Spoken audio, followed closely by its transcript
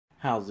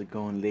How's it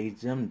going, ladies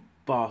and gentlemen?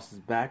 Boss is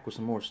back with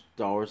some more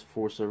Star Wars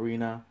Force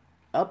Arena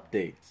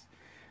updates.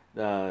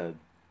 Uh,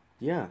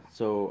 yeah,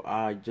 so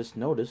I just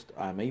noticed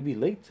I may be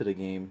late to the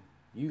game.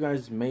 You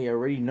guys may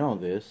already know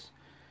this,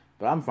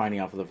 but I'm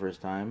finding out for the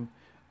first time.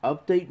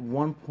 Update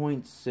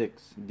 1.6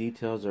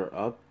 details are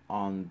up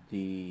on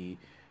the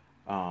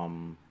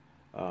um,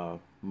 uh,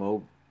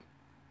 Mo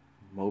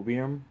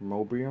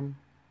Mobium.com.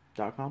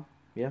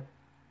 Yeah?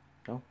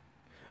 No?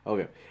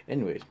 Okay.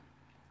 Anyways,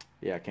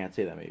 yeah, I can't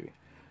say that maybe.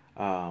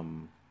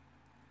 Um,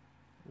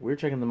 we're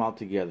checking them out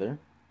together.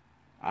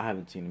 I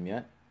haven't seen them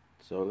yet,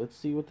 so let's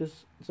see what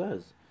this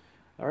says.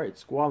 Alright,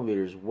 squad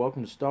leaders,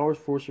 welcome to Star Wars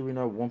Force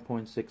Arena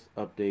 1.6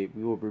 update.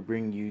 We will be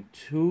bringing you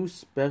two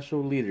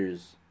special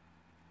leaders.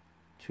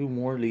 Two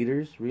more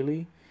leaders,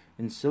 really?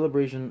 In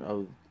celebration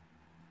of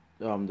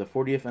the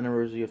 40th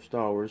anniversary of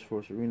Star Wars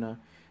Force Arena,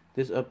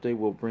 this update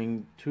will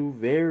bring two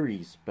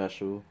very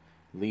special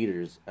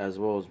leaders, as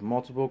well as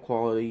multiple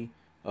quality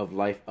of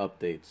life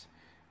updates.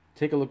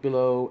 Take a look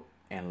below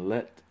and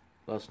let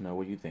us know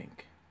what you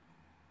think.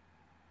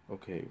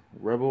 Okay,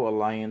 Rebel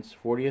Alliance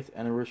 40th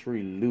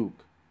Anniversary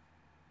Luke.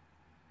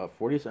 A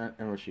 40th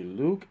Anniversary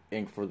Luke,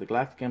 and for the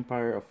Galactic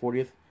Empire, a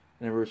 40th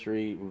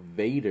Anniversary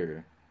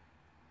Vader.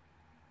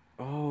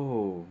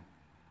 Oh.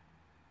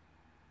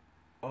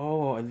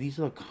 Oh, and these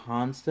are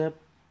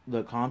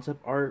the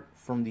concept art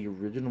from the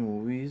original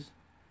movies.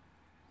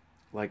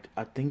 Like,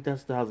 I think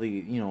that's how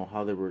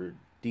how they were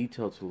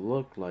detailed to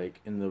look like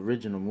in the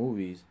original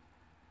movies.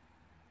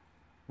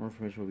 More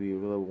information will be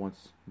available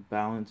once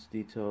balanced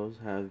details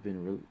have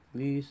been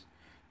released.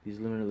 These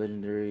limited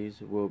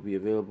legendaries will be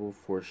available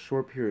for a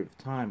short period of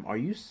time. Are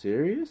you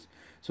serious?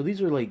 So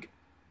these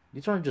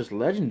aren't just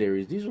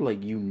legendaries. These are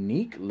like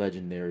unique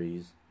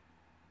legendaries.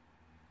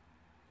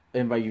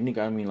 And by unique,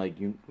 I mean like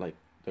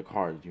the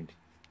card is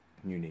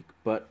unique.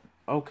 But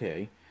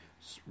okay,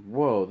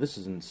 whoa, this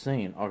is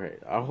insane. Okay,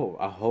 I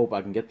hope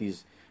I can get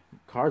these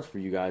cards for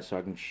you guys so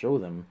I can show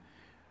them.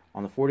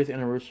 On the 40th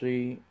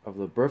anniversary of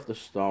the birth of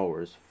Star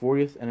Wars,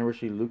 40th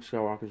anniversary Luke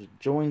Skywalker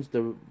joins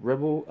the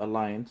Rebel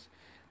Alliance.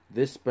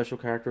 This special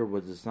character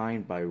was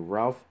designed by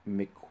Ralph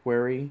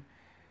McQuarrie,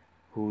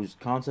 whose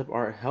concept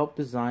art helped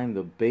design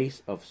the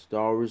base of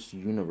Star Wars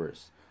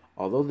universe.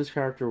 Although this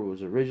character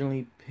was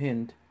originally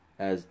pinned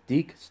as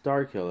Deke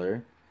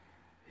Starkiller,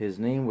 his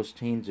name was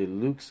changed to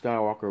Luke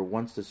Skywalker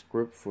once the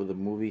script for the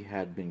movie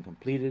had been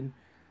completed.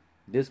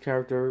 This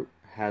character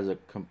has a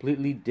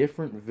completely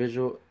different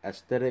visual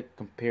aesthetic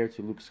compared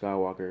to Luke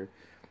Skywalker.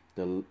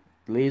 The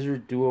laser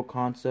dual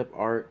concept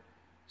art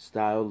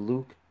style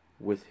Luke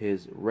with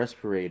his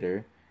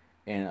respirator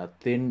and a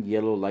thin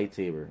yellow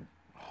lightsaber.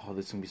 Oh,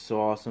 this is gonna be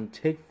so awesome.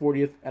 Take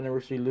 40th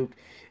anniversary Luke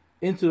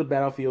into the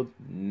battlefield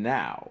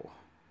now.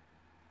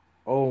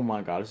 Oh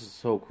my god, this is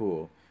so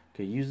cool.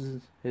 Okay,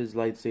 uses his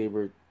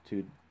lightsaber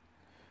to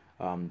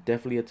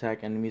definitely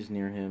attack enemies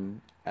near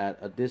him. At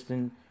a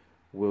distance,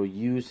 will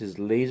use his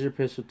laser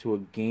pistol to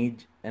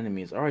engage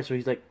enemies. Alright, so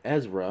he's like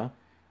Ezra.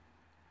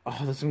 Oh,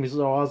 that's gonna be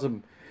so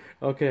awesome.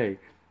 Okay.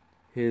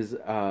 His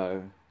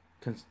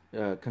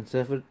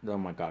consecutive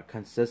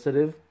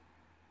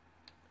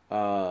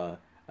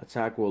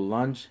attack will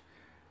lunge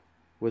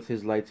with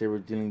his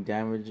lightsaber, dealing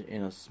damage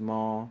in a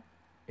small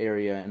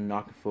area and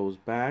knocking foes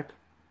back.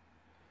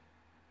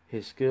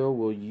 His skill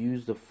will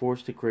use the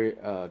force to create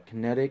a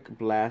kinetic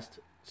blast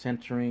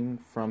centering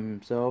from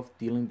himself,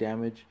 dealing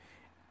damage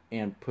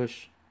and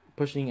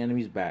pushing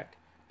enemies back.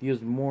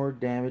 Deals more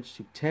damage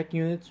to tech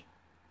units.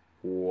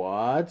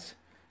 What?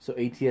 So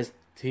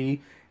ATST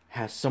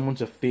has someone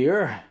to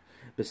fear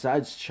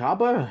besides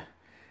Chopper?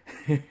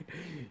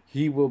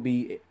 He will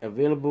be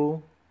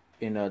available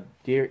in a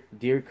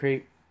Deer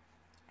Crate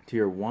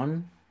Tier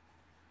 1.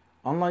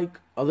 Unlike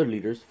other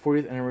leaders,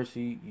 40th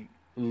Anniversary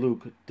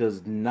Luke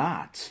does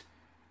not,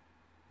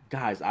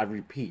 guys, I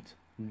repeat,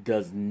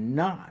 does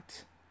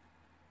not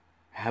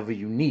have a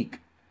unique.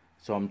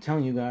 So I'm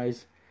telling you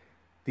guys,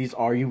 these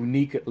are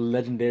unique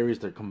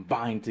legendaries. They're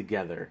combined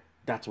together.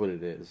 That's what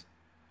it is.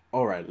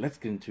 Alright, let's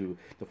get into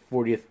the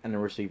 40th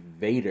Anniversary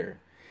Vader.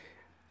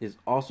 Is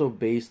also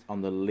based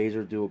on the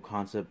laser duel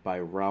concept by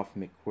Ralph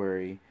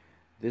McQuarrie.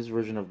 This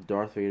version of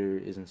Darth Vader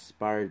is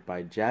inspired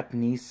by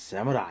Japanese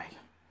samurai.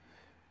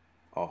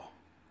 Oh,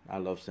 I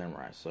love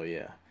samurai, so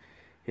yeah.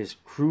 His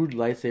crude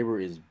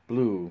lightsaber is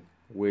blue,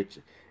 which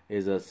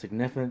is a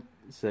significant,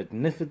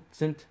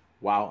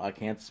 wow, I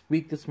can't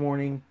speak this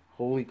morning,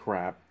 holy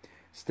crap,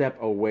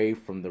 step away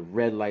from the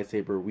red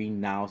lightsaber we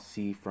now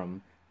see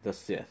from the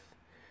Sith.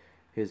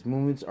 His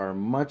movements are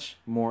much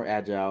more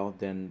agile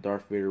than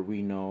Darth Vader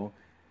we know.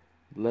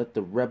 Let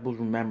the rebels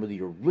remember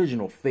the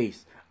original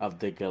face of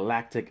the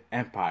Galactic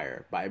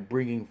Empire by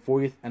bringing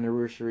 40th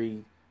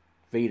Anniversary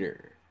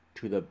Vader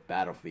to the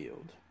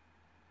battlefield.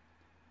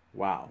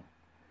 Wow.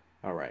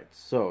 Alright,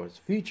 so his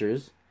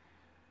features: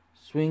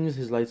 swings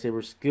his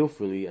lightsaber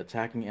skillfully,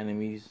 attacking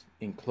enemies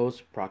in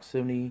close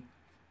proximity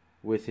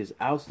with his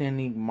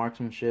outstanding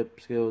marksmanship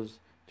skills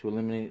to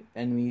eliminate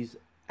enemies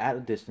at a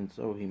distance.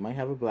 Oh, he might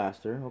have a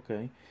blaster.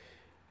 Okay.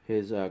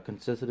 His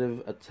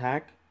consecutive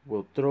attack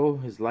will throw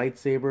his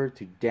lightsaber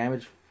to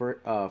damage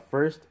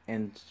first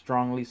and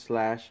strongly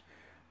slash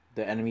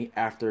the enemy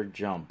after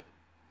jump.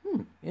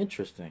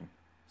 Interesting.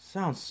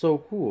 Sounds so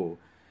cool.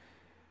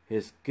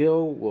 His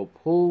skill will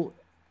pull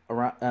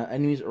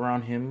enemies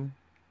around him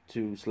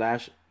to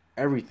slash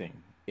everything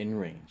in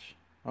range.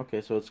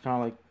 Okay, so it's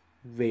kind of like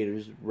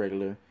Vader's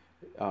regular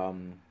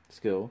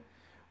skill.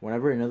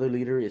 Whenever another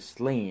leader is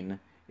slain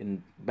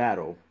in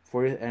battle,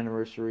 40th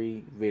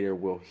anniversary Vader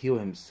will heal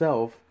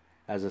himself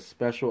as a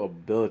special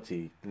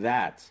ability.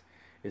 That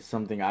is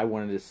something I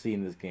wanted to see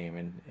in this game,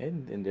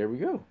 and there we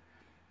go.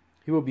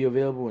 He will be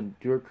available in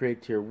Dual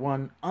Crate Tier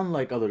 1.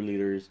 Unlike other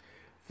leaders,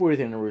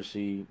 40th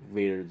anniversary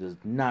Vader does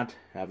not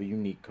have a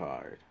unique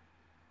card.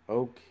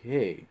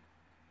 Okay.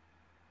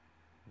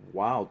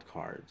 Wild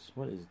cards.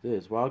 What is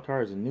this? Wild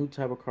card is a new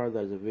type of card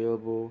that is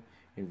available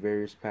in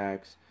various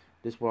packs.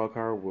 This wild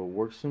card will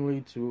work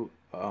similarly to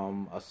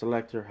a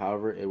selector.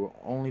 However, it will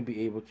only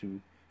be able to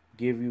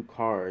give you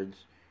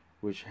cards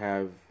which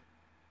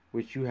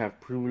you have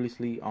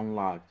previously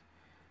unlocked.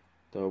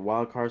 The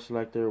wild card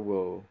selector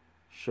will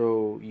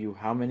show you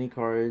how many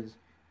cards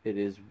it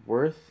is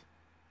worth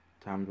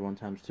times 1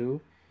 times 2,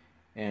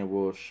 and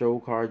will show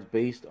cards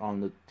based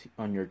on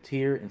on your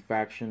tier and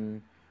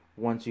faction.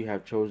 Once you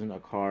have chosen a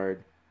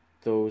card,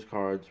 those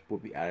cards will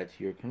be added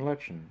to your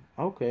collection.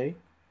 Okay,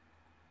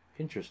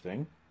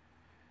 interesting.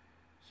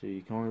 So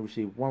you can only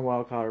receive 1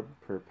 wild card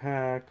per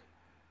pack.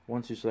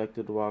 Once you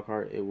selected the wild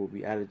card, it will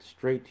be added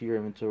straight to your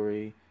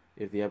inventory.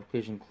 If the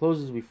application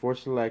closes before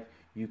select,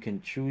 you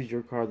can choose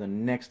your card the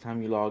next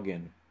time you log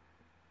in.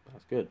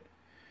 That's good.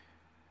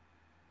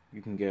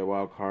 You can get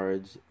wild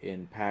cards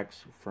in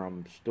packs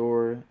from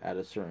store at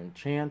a certain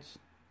chance.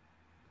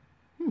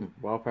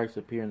 Wild packs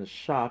appear in the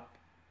shop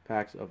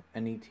packs of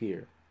any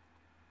tier.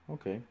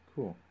 Okay,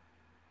 cool.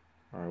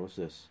 Alright, what's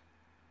this?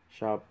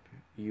 Shop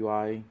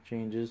UI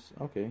changes.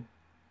 Okay.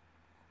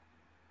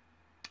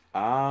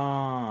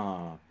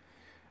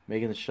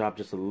 Making the shop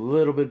just a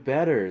little bit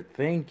better.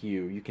 Thank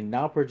you. You can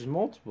now purchase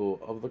multiple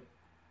of the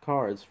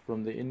cards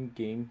from the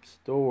in-game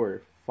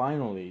store.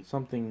 Finally,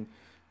 something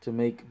to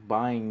make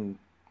buying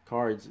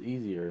cards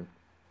easier.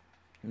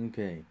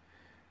 Okay.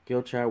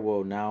 Guild Chat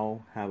will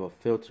now have a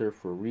filter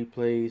for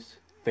replays.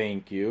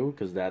 Thank you,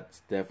 because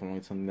that's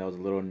definitely something that was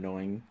a little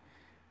annoying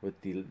with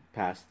the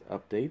past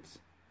updates.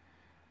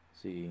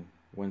 See,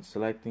 when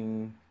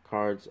selecting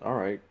cards,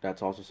 alright,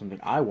 that's also something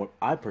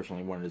I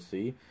personally wanted to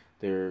see.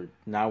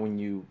 Now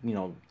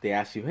when they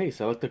ask you, hey,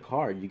 select a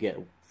card, you get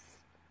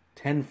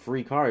 10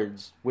 free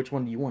cards. Which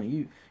one do you want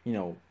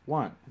to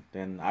want?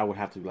 Then I would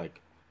have to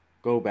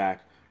go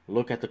back,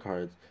 look at the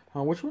cards.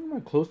 Which one am I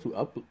close to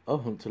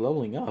to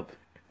leveling up?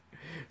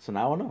 So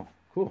now I know.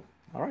 Cool.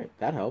 All right,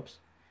 that helps.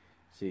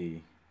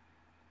 See,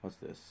 what's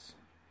this?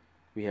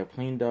 We have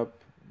cleaned up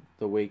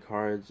the way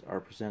cards are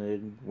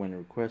presented when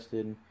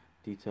requested.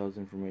 Details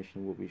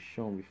information will be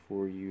shown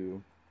before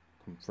you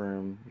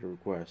confirm your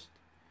request.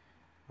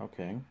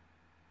 Okay.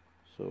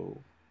 So,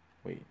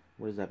 wait,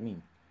 what does that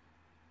mean?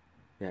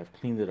 They have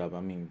cleaned it up.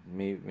 I mean,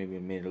 maybe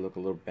it made it look a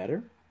little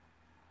better?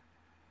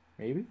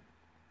 Maybe?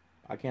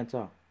 I can't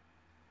tell.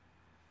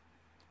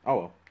 Oh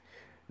well.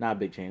 Not a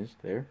big change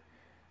there.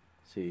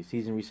 See,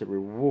 season reset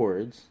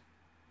rewards.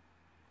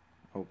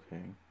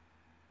 Okay.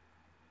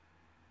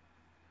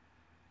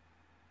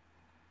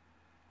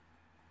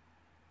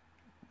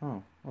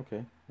 Oh,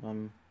 okay.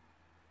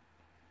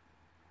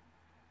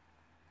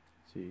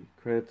 See,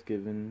 credits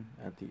given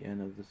at the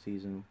end of the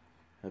season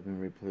have been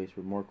replaced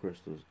with more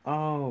crystals.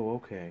 Oh,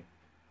 okay.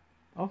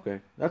 Okay,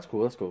 that's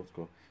cool. That's cool. That's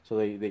cool. So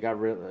they got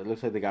rid. It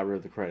looks like they got rid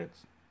of the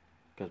credits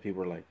because people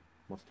were like,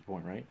 "What's the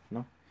point?" Right?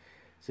 No.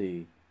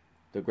 See,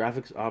 the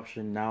graphics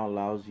option now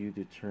allows you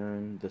to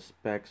turn the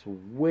specs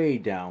way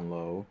down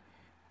low.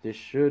 This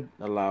should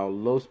allow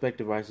low spec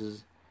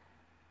devices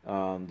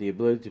the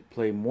ability to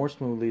play more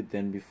smoothly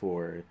than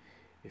before.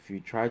 If you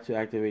try to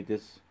activate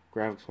this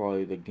graphics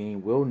quality, the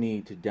game will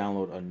need to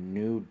download a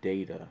new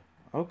data.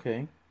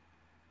 Okay.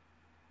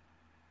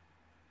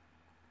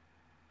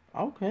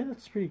 Okay,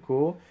 that's pretty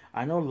cool.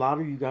 I know a lot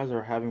of you guys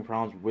are having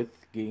problems with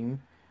the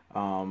game.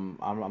 I'm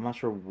not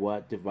sure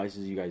what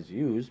devices you guys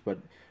use, but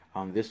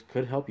this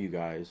could help you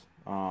guys.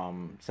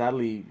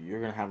 Sadly,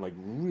 you're gonna have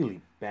really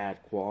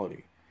bad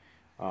quality.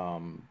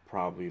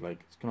 Probably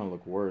it's gonna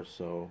look worse.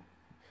 So,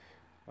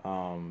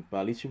 but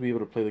at least you'll be able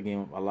to play the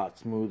game a lot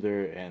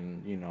smoother,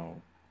 and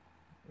it'll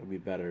be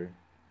better.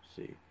 Let's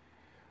see,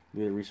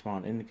 leader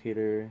respawn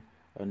indicator.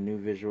 A new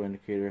visual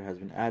indicator has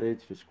been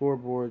added to the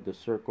scoreboard. The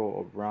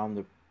circle around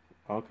the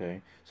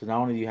Okay, so not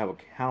only do you have a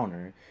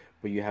counter,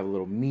 but you have a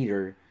little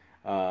meter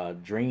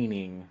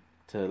draining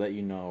to let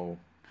you know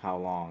how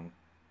long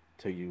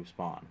till you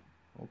spawn.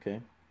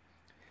 Okay.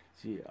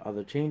 See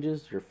other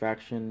changes. Your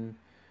faction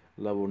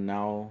level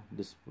now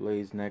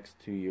displays next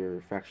to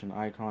your faction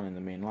icon in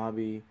the main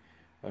lobby.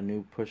 A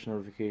new push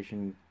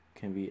notification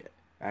can be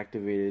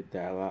activated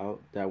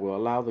that will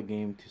allow the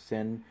game to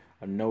send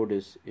a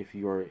notice if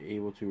you are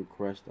able to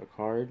request a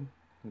card.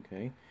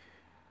 Okay.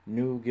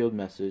 New guild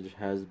message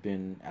has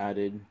been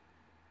added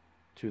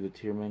to the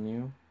tier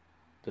menu.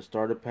 the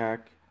starter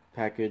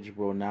package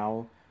will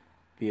now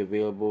be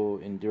available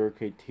in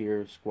Duracade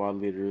tier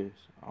squad leaders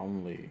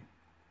only.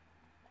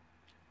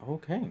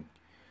 Okay,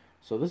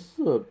 so this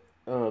is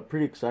a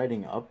pretty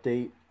exciting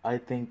update. I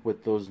think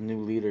with those new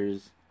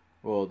leaders,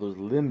 well, those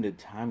limited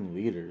time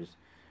leaders,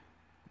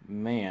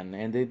 man,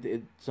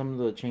 and some of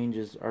the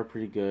changes are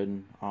pretty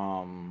good.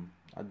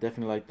 I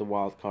definitely like the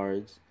wild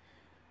cards.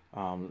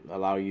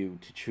 Allow you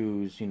to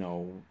choose,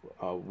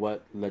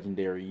 what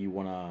legendary you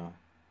wanna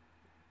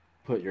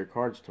put your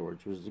cards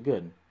towards, which is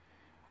good.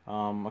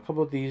 A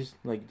couple of these,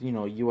 like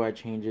UI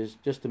changes,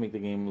 just to make the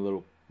game a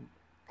little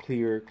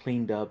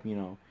cleaned up,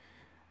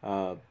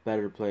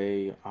 better to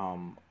play.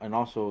 And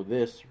also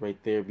this right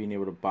there, being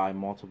able to buy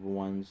multiple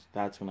ones,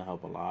 that's gonna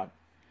help a lot.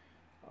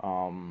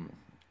 Um,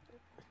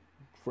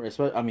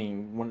 I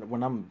mean,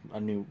 when I'm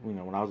a new,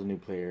 when I was a new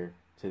player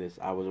to this,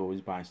 I was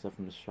always buying stuff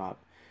from the shop.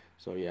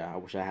 So yeah, I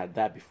wish I had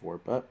that before,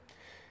 but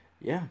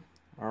yeah.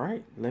 All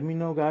right, let me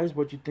know, guys,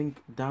 what you think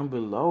down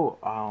below.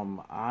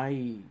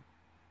 I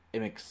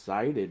am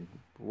excited.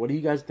 What do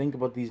you guys think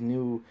about these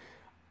new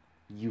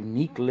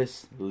unique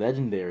list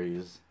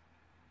legendaries?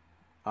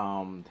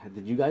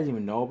 Did you guys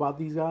even know about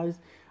these guys?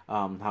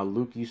 How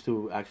Luke used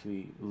to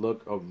actually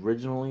look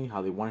originally,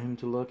 how they wanted him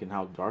to look, and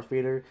how Darth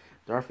Vader,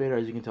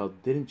 as you can tell,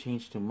 didn't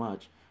change too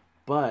much.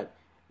 But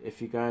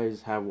if you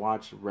guys have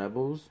watched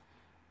Rebels,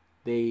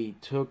 they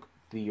took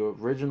the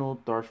original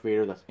Darth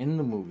Vader that's in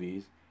the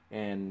movies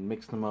and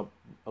mixed them up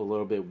a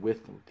little bit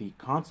with the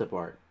concept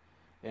art,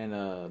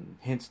 and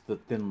hence the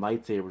thin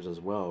lightsabers as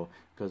well,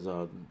 because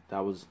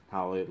that was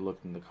how it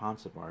looked in the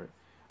concept art.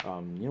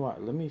 You know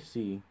what? Let me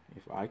see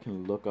if I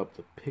can look up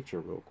the picture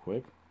real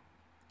quick.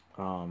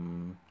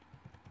 Um,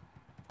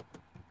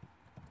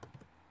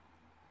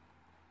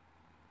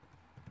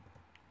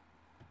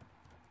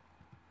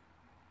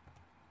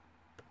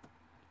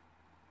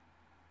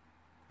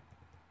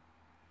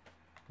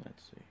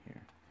 let's see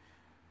here.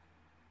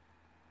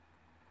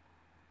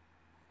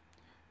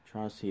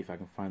 Trying to see if I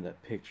can find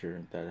that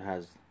picture that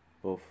has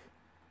both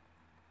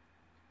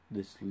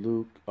this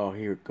Luke. Oh,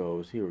 here it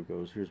goes. Here it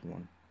goes. Here's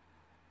one.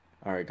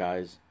 All right,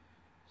 guys.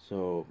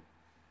 So,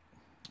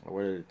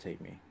 where did it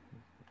take me?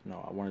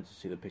 No, I wanted to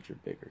see the picture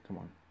bigger. Come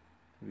on.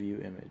 View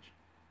image.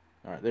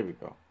 All right, there we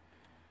go.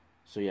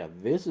 So yeah,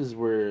 this is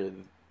where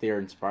they're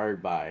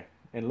inspired by.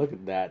 And look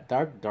at that.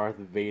 Darth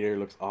Vader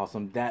looks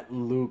awesome. That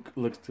Luke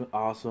looks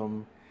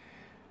awesome.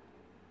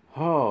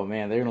 Oh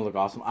man, they're gonna look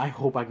awesome. I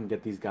hope I can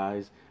get these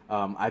guys.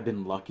 I've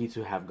been lucky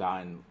to have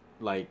gotten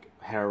like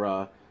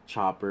Hera,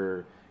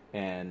 Chopper,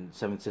 and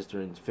Seventh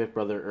Sister and Fifth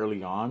Brother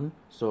early on.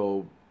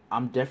 So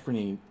I'm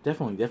definitely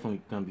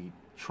gonna be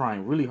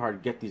trying really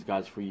hard to get these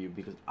guys for you,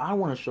 because I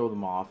want to show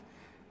them off,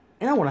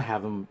 and I want to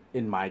have them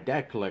in my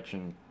deck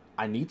collection.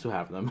 I need to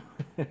have them.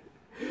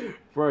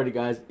 Alrighty,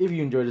 guys, if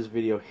you enjoyed this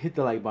video, hit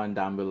the like button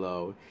down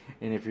below,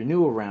 and if you're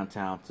new around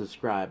town,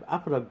 subscribe. I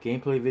put up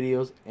gameplay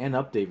videos and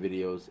update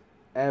videos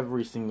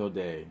every single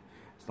day,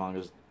 as long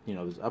as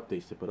there's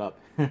updates to put up.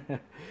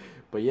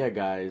 But yeah,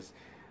 guys,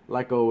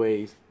 like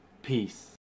always, peace.